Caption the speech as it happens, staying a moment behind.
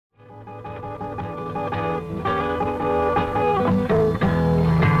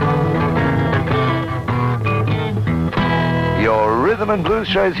Rhythm and Blues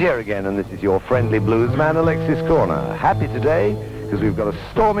show's here again, and this is your friendly bluesman, Alexis Corner. Happy today because we've got a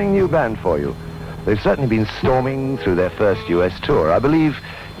storming new band for you. They've certainly been storming through their first US tour. I believe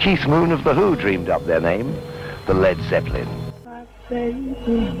Keith Moon of The Who dreamed up their name, the Led Zeppelin. I say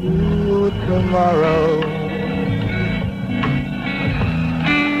to you tomorrow,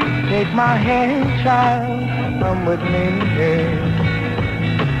 take my hand, child, come with me.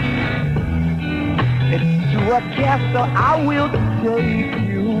 It's to a castle I will take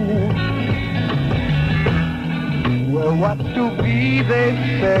you, where what's to be, they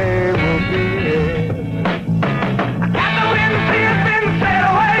say, will be. I got the wind to see it and sail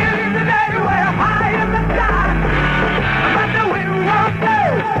away in the day, way up high in the sky. But the wind won't go,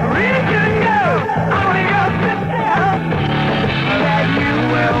 really couldn't go, only goes to tell that you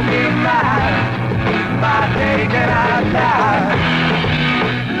will be mine by taking our time.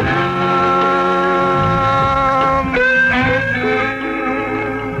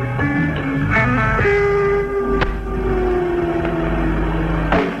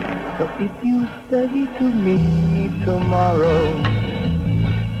 So if you say to me tomorrow,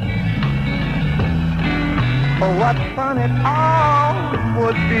 oh, what fun it all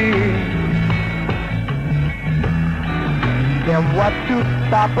would be, then what to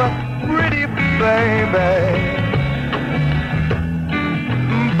stop us, pretty baby?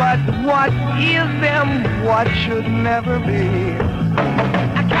 But what is and what should never be?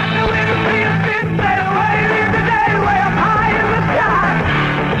 I got the wind to see us and sail away in the day, way up high in the sky.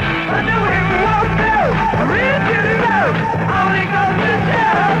 But the wind won't go, I really didn't know, only goes to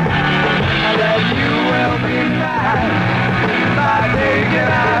tell that you will be mine by taking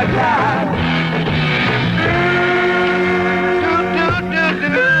our time.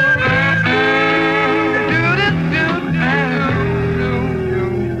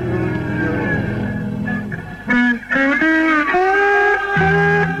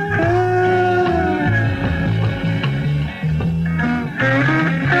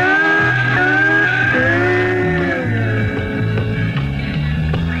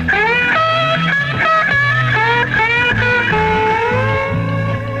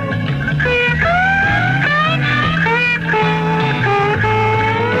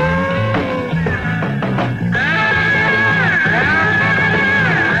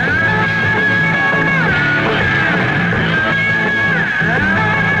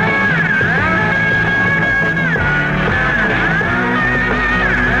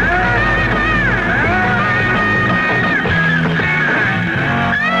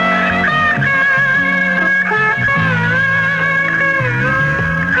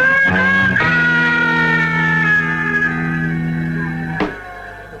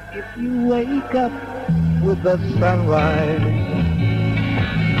 Wake up with the sunrise,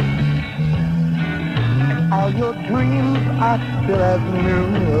 and all your dreams are still as new.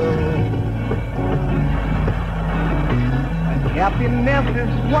 And happiness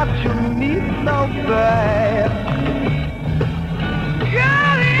is what you need so bad.